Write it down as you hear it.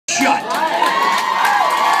shut.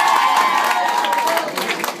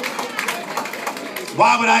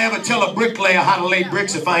 Why would I ever tell a bricklayer how to lay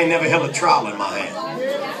bricks if I ain't never held a trowel in my hand?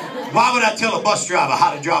 Why would I tell a bus driver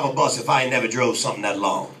how to drive a bus if I ain't never drove something that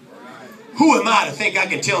long? Who am I to think I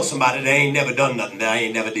can tell somebody that ain't never done nothing that I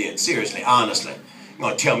ain't never did? Seriously, honestly. You're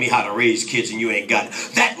gonna tell me how to raise kids and you ain't got it.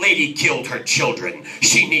 That lady killed her children.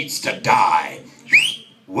 She needs to die.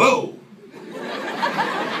 Whoa.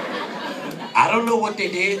 I don't know what they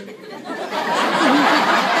did.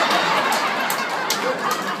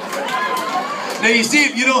 Now you see,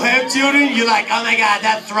 if you don't have children, you're like, oh my God,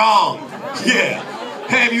 that's wrong. Yeah.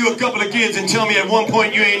 Have you a couple of kids and tell me at one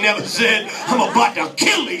point you ain't never said, I'm about to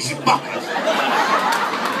kill these fuckers.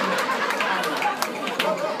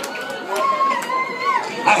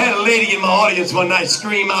 I had a lady in my audience one night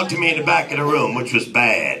scream out to me in the back of the room, which was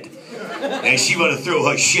bad. And she wanted to throw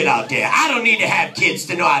her shit out there. I don't need to have kids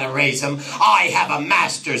to know how to raise them. I have a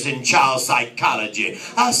master's in child psychology.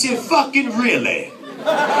 I said, fucking really?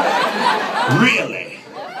 Really?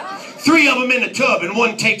 3 of them in a tub and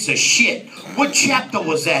 1 takes a shit. What chapter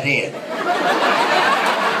was that in?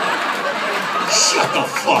 Shut the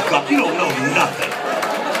fuck up. You don't know nothing.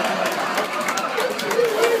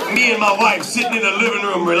 Me and my wife sitting in the living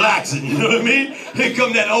room relaxing, you know what I mean? Here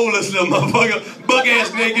come that oldest little motherfucker,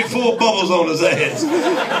 buck-ass naked, 4 bubbles on his ass.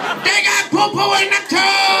 They got poo-poo in the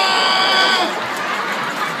tub!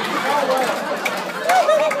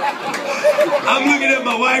 I'm looking at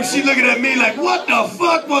my wife, she looking at me like, what the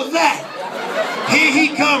fuck was that? Here he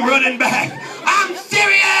come running back. I'm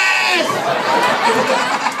serious!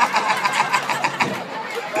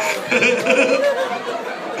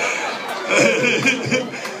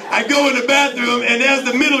 I go in the bathroom and there's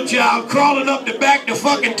the middle child crawling up the back of the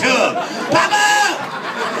fucking tub. Papa!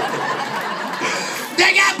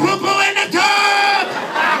 They got poo-poo in the tub!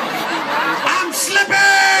 I'm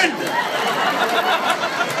slipping!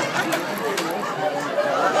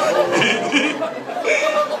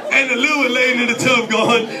 And the little one laying in the tub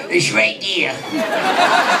going, it's right there.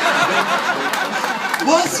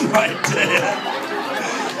 What's right there?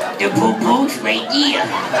 The poo-poo's right there.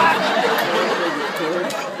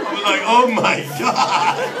 I was like, oh my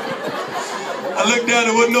God. I looked down,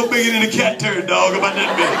 it wasn't no bigger than a cat turd, dog, about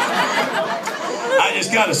that big. I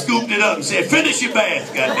just kind of scooped it up and said, finish your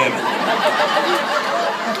bath, goddammit.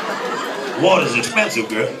 Water's expensive,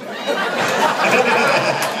 girl.